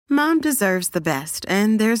Mom deserves the best,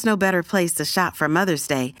 and there's no better place to shop for Mother's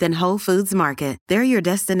Day than Whole Foods Market. They're your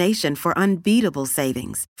destination for unbeatable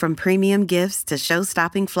savings, from premium gifts to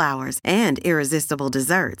show-stopping flowers and irresistible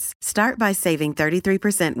desserts. Start by saving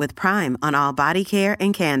 33% with Prime on all body care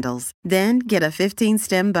and candles. Then get a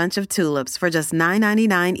 15-stem bunch of tulips for just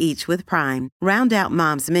 $9.99 each with Prime. Round out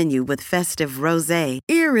Mom's menu with festive rosé,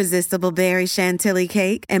 irresistible berry chantilly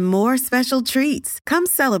cake, and more special treats. Come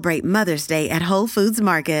celebrate Mother's Day at Whole Foods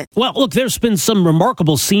Market. Well, look, there's been some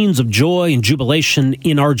remarkable scenes of joy and jubilation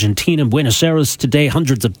in Argentina, Buenos Aires today.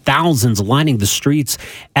 Hundreds of thousands lining the streets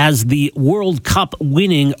as the World Cup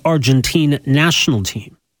winning Argentine national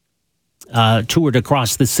team toured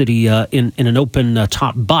across the city in an open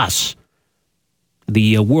top bus.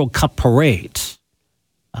 The World Cup parade,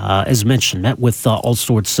 as mentioned, met with all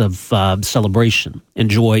sorts of celebration and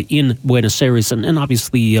joy in Buenos Aires and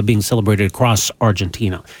obviously being celebrated across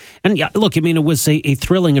Argentina. And yeah, look, I mean, it was a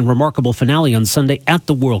thrilling and remarkable finale on Sunday at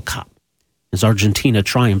the World Cup as Argentina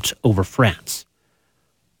triumphed over France.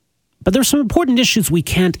 But there's some important issues we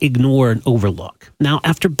can't ignore and overlook. Now,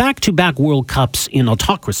 after back-to-back World Cups in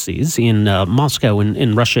autocracies, in Moscow and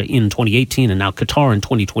in Russia in 2018 and now Qatar in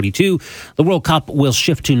 2022, the World Cup will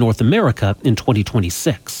shift to North America in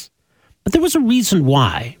 2026. But there was a reason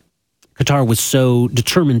why Qatar was so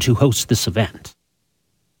determined to host this event,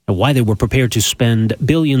 and why they were prepared to spend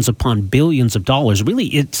billions upon billions of dollars, really,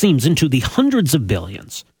 it seems, into the hundreds of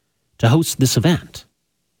billions, to host this event.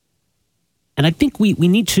 And I think we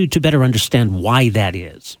need to better understand why that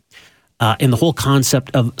is, and the whole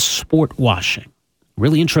concept of sport washing.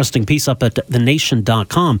 Really interesting piece up at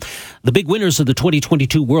thenation.com. The big winners of the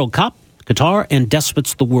 2022 World Cup, Qatar and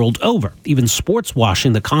despots the world over. Even sports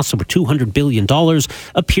washing that costs over $200 billion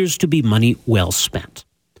appears to be money well spent.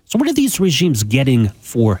 So what are these regimes getting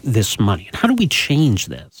for this money? And how do we change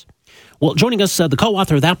this? Well, joining us, the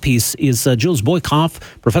co-author of that piece is Jules Boykoff,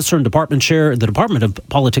 professor and department chair in the Department of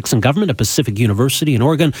Politics and Government at Pacific University in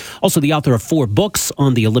Oregon, also the author of 4 books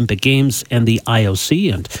on the Olympic Games and the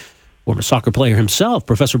IOC, and former soccer player himself.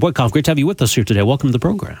 Professor Boykoff, great to have you with us here today. Welcome to the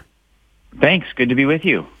program. Thanks. Good to be with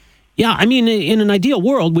you. Yeah, I mean, in an ideal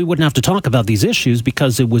world, we wouldn't have to talk about these issues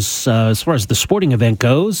because it was, as far as the sporting event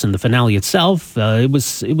goes and the finale itself, it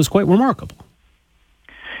was quite remarkable.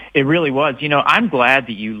 It really was. You know, I'm glad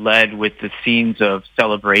that you led with the scenes of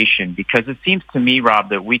celebration because it seems to me, Rob,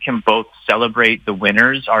 that we can both celebrate the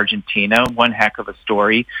winners, Argentina, one heck of a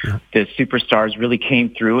story. Yeah. The superstars really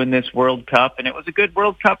came through in this World Cup, and it was a good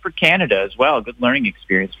World Cup for Canada as well, a good learning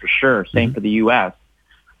experience for sure. Same for the U.S.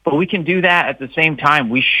 But we can do that at the same time.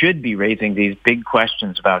 We should be raising these big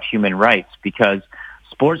questions about human rights because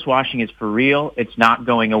sports washing is for real. It's not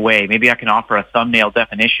going away. Maybe I can offer a thumbnail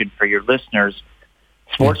definition for your listeners.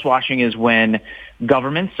 Sports washing is when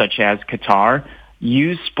governments such as Qatar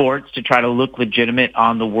use sports to try to look legitimate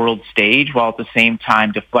on the world stage while at the same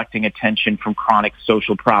time deflecting attention from chronic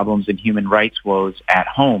social problems and human rights woes at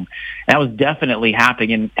home. And that was definitely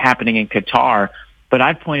happening in Qatar. But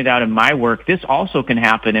I've pointed out in my work, this also can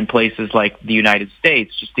happen in places like the United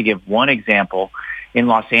States. Just to give one example, in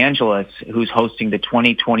Los Angeles, who's hosting the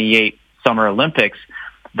 2028 Summer Olympics,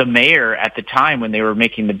 the mayor at the time when they were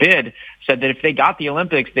making the bid said that if they got the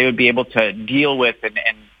Olympics, they would be able to deal with and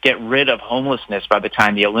get rid of homelessness by the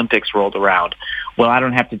time the Olympics rolled around. Well, I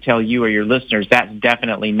don't have to tell you or your listeners that's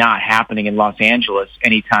definitely not happening in Los Angeles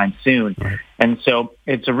anytime soon. Right. And so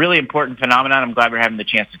it's a really important phenomenon. I'm glad we're having the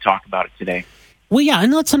chance to talk about it today. Well, yeah,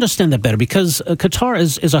 and let's understand that better because Qatar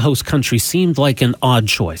as a host country seemed like an odd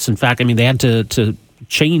choice. In fact, I mean, they had to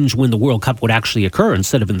change when the World Cup would actually occur.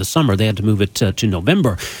 Instead of in the summer, they had to move it to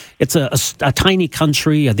November. It's a tiny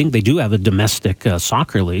country. I think they do have a domestic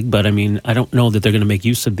soccer league, but I mean, I don't know that they're going to make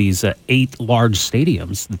use of these 8 large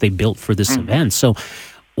stadiums that they built for this event. So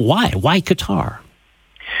why Qatar?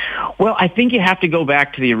 Well, I think you have to go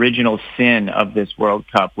back to the original sin of this World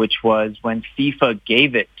Cup, which was when FIFA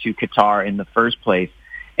gave it to Qatar in the first place.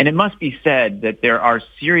 And it must be said that there are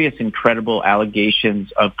serious and credible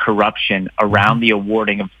allegations of corruption around the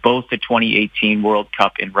awarding of both the 2018 World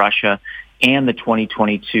Cup in Russia and the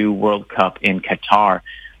 2022 World Cup in Qatar.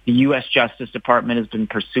 The U.S. Justice Department has been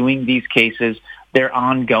pursuing these cases. They're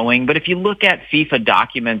ongoing. But if you look at FIFA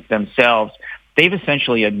documents themselves, they've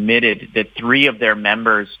essentially admitted that 3 of their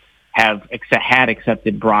members had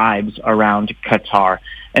accepted bribes around Qatar.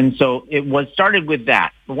 And so it was started with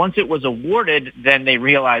that. Once it was awarded, then they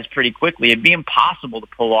realized pretty quickly it'd be impossible to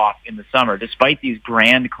pull off in the summer. Despite these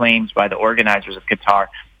grand claims by the organizers of Qatar,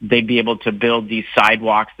 they'd be able to build these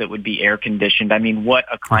sidewalks that would be air conditioned. I mean, what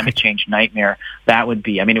a climate change nightmare that would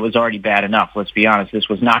be. I mean, it was already bad enough. Let's be honest. This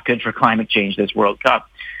was not good for climate change, this World Cup.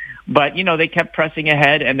 But, they kept pressing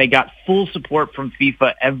ahead, and they got full support from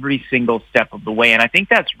FIFA every single step of the way. And I think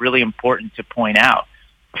that's really important to point out.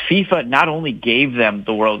 FIFA not only gave them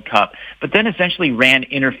the World Cup, but then essentially ran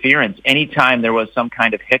interference anytime there was some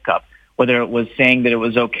kind of hiccup, whether it was saying that it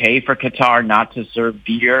was okay for Qatar not to serve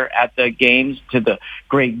beer at the games, to the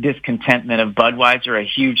great discontentment of Budweiser, a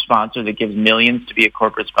huge sponsor that gives millions to be a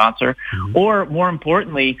corporate sponsor, or more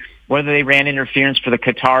importantly, whether they ran interference for the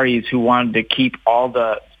Qataris who wanted to keep all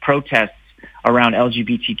the protests around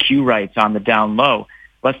LGBTQ rights on the down low.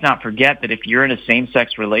 Let's not forget that if you're in a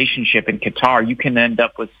same-sex relationship in Qatar, you can end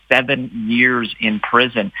up with 7 years in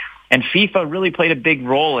prison. And FIFA really played a big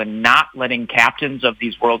role in not letting captains of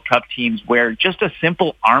these World Cup teams wear just a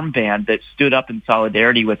simple armband that stood up in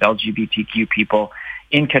solidarity with LGBTQ people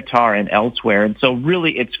in Qatar and elsewhere. And so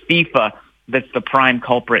really it's FIFA that's the prime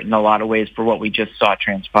culprit in a lot of ways for what we just saw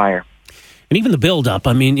transpire. And even the buildup,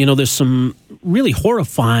 there's some really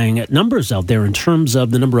horrifying numbers out there in terms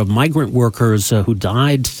of the number of migrant workers who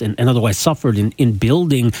died and otherwise suffered in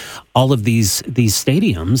building all of these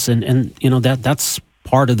stadiums. And that's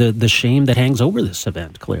part of the shame that hangs over this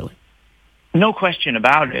event, clearly. No question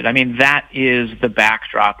about it. That is the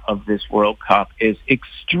backdrop of this World Cup, is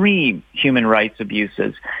extreme human rights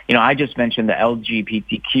abuses. I just mentioned the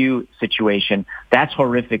LGBTQ situation. That's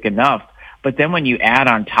horrific enough. But then when you add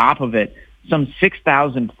on top of it, some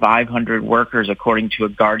 6,500 workers, according to a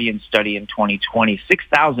Guardian study in 2020,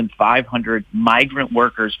 6,500 migrant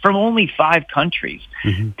workers from only 5 countries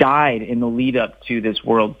died in the lead up to this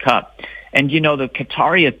World Cup. And, the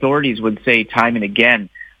Qatari authorities would say time and again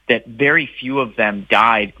that very few of them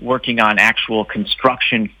died working on actual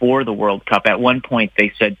construction for the World Cup. At one point,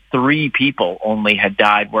 they said 3 people only had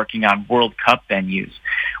died working on World Cup venues.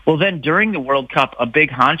 Well, then during the World Cup, a big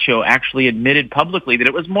honcho actually admitted publicly that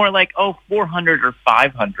it was more like, 400 or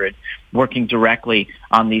 500 working directly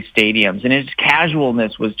on these stadiums. And his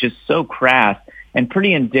casualness was just so crass and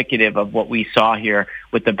pretty indicative of what we saw here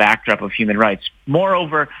with the backdrop of human rights.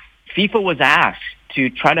 Moreover, FIFA was asked to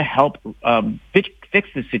try to help fix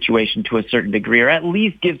the situation to a certain degree, or at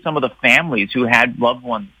least give some of the families who had loved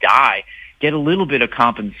ones die, get a little bit of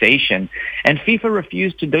compensation. And FIFA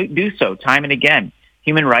refused to do so time and again.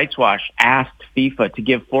 Human Rights Watch asked FIFA to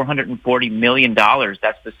give $440 million,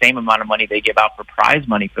 that's the same amount of money they give out for prize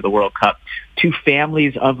money for the World Cup, to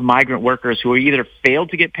families of migrant workers who either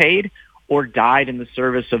failed to get paid or died in the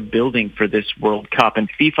service of building for this World Cup. And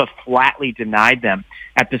FIFA flatly denied them.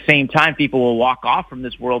 At the same time, people will walk off from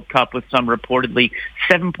this World Cup with some reportedly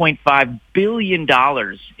 $7.5 billion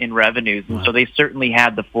in revenues. And so they certainly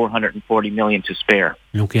had the $440 million to spare.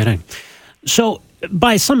 No kidding. So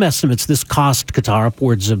by some estimates, this cost Qatar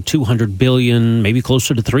upwards of $200 billion, maybe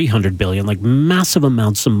closer to $300 billion, like massive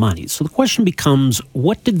amounts of money. So the question becomes,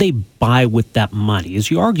 what did they buy with that money? As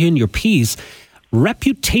you argue in your piece,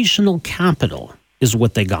 reputational capital is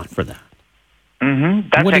what they got for that.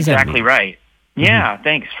 That's exactly right. Yeah,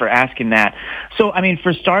 thanks for asking that. So,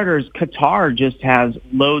 for starters, Qatar just has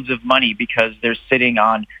loads of money because they're sitting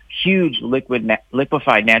on huge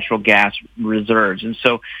liquefied natural gas reserves. And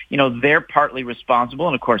so, they're partly responsible.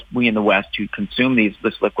 And of course, we in the West who consume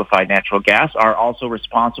this liquefied natural gas are also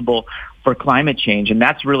responsible for climate change. And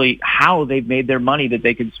that's really how they've made their money that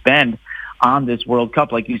they could spend on this World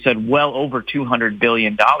Cup. Like you said, well over $200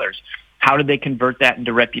 billion. How did they convert that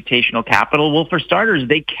into reputational capital? Well, for starters,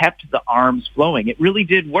 they kept the arms flowing. It really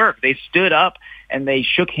did work. They stood up and they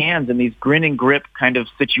shook hands in these grin and grip kind of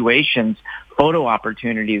situations, photo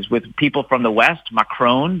opportunities with people from the West.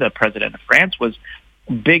 Macron, the president of France, was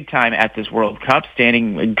big time at this World Cup,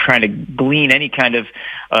 standing and trying to glean any kind of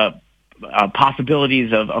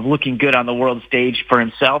possibilities of looking good on the world stage for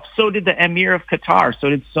himself. So did the Emir of Qatar.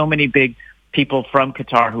 So did so many big people from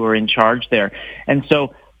Qatar who are in charge there. And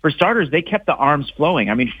so, for starters, they kept the arms flowing.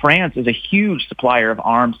 France is a huge supplier of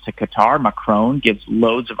arms to Qatar. Macron gives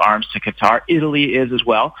loads of arms to Qatar. Italy is as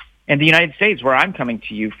well. And the United States, where I'm coming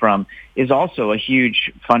to you from, is also a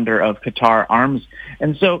huge funder of Qatar arms.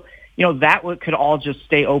 And so, that could all just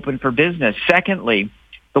stay open for business. Secondly,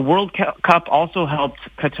 the World Cup also helped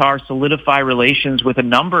Qatar solidify relations with a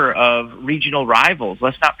number of regional rivals.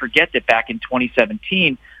 Let's not forget that back in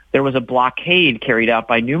 2017, there was a blockade carried out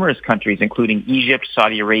by numerous countries, including Egypt,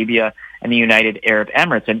 Saudi Arabia, and the United Arab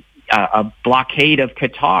Emirates, and a blockade of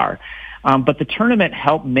Qatar. But the tournament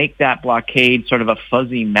helped make that blockade sort of a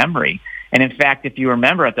fuzzy memory. And in fact, if you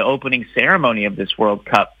remember at the opening ceremony of this World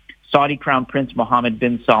Cup, Saudi Crown Prince Mohammed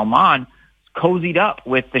bin Salman cozied up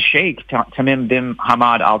with the Sheikh, Tamim bin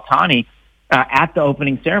Hamad Al Thani, at the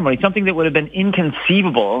opening ceremony, something that would have been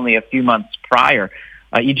inconceivable only a few months prior.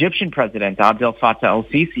 Egyptian President Abdel Fattah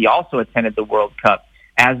el-Sisi also attended the World Cup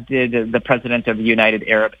as did the president of the United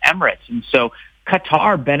Arab Emirates. And so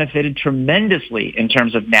Qatar benefited tremendously in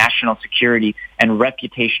terms of national security and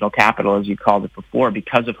reputational capital, as you called it before,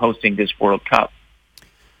 because of hosting this World Cup.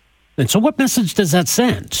 And so what message does that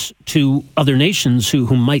send to other nations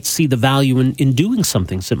who might see the value in doing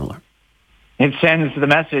something similar? It sends the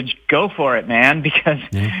message, go for it, man, because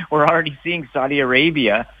we're already seeing Saudi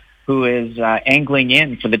Arabia, who is angling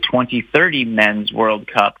in for the 2030 Men's World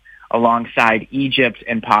Cup alongside Egypt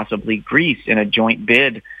and possibly Greece in a joint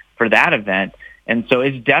bid for that event. And so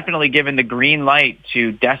it's definitely given the green light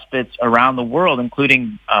to despots around the world,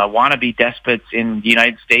 including wannabe despots in the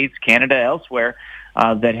United States, Canada, elsewhere,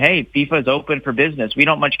 that, hey, FIFA is open for business. We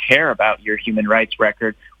don't much care about your human rights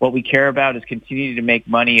record. What we care about is continuing to make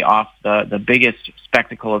money off the biggest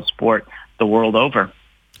spectacle of sport the world over.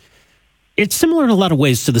 It's similar in a lot of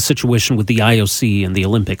ways to the situation with the IOC and the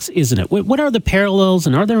Olympics, isn't it? What are the parallels,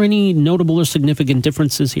 and are there any notable or significant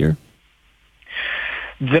differences here?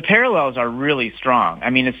 The parallels are really strong.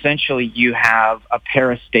 I mean, essentially, you have a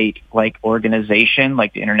parastate-like organization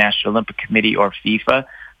like the International Olympic Committee or FIFA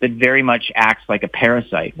that very much acts like a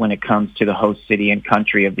parasite when it comes to the host city and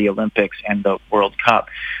country of the Olympics and the World Cup.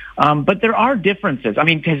 But there are differences. I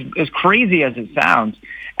mean, as crazy as it sounds,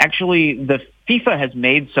 actually, the FIFA has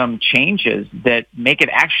made some changes that make it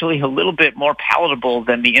actually a little bit more palatable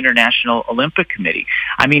than the International Olympic Committee.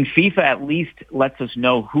 I mean, FIFA at least lets us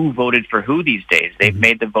know who voted for who these days. They've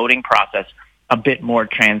made the voting process a bit more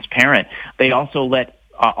transparent. They also let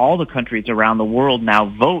all the countries around the world now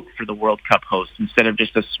vote for the World Cup host instead of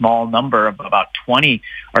just a small number of about 20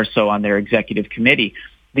 or so on their executive committee.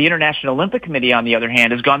 The International Olympic Committee, on the other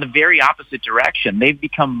hand, has gone the very opposite direction. They've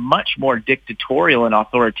become much more dictatorial and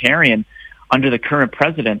authoritarian under the current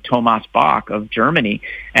president, Thomas Bach of Germany,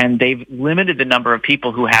 and they've limited the number of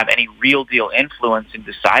people who have any real deal influence in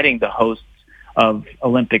deciding the hosts of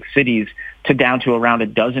Olympic cities to down to around a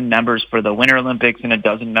dozen members for the Winter Olympics and a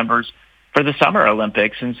dozen members for the Summer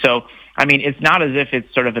Olympics. And so, I mean, it's not as if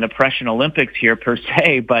it's sort of an oppression Olympics here per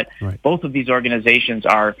se, but both of these organizations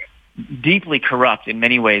are deeply corrupt in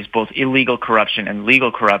many ways, both illegal corruption and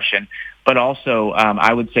legal corruption. But also,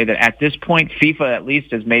 I would say that at this point, FIFA at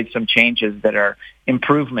least has made some changes that are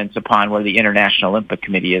improvements upon where the International Olympic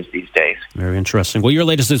Committee is these days. Very interesting. Well, your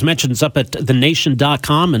latest is mentioned up at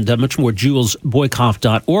thenation.com and much more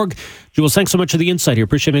julesboykoff.org. Jules, thanks so much for the insight here.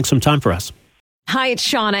 Appreciate making some time for us. Hi, it's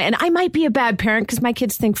Shauna, and I might be a bad parent because my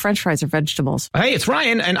kids think French fries are vegetables. Hey, it's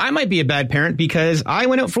Ryan, and I might be a bad parent because I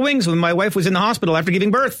went out for wings when my wife was in the hospital after giving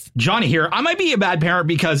birth. Johnny here. I might be a bad parent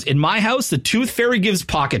because in my house, the tooth fairy gives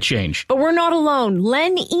pocket change. But we're not alone.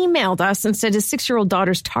 Len emailed us and said his 6-year-old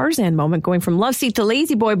daughter's Tarzan moment going from love seat to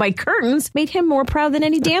lazy boy by curtains made him more proud than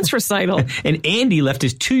any dance recital. And Andy left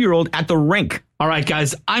his 2-year-old at the rink. All right,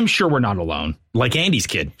 guys, I'm sure we're not alone. Like Andy's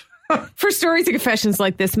kid. For stories and confessions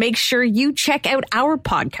like this, make sure you check out our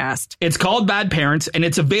podcast. It's called Bad Parents, and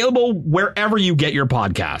it's available wherever you get your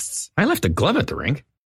podcasts. I left a glove at the rink.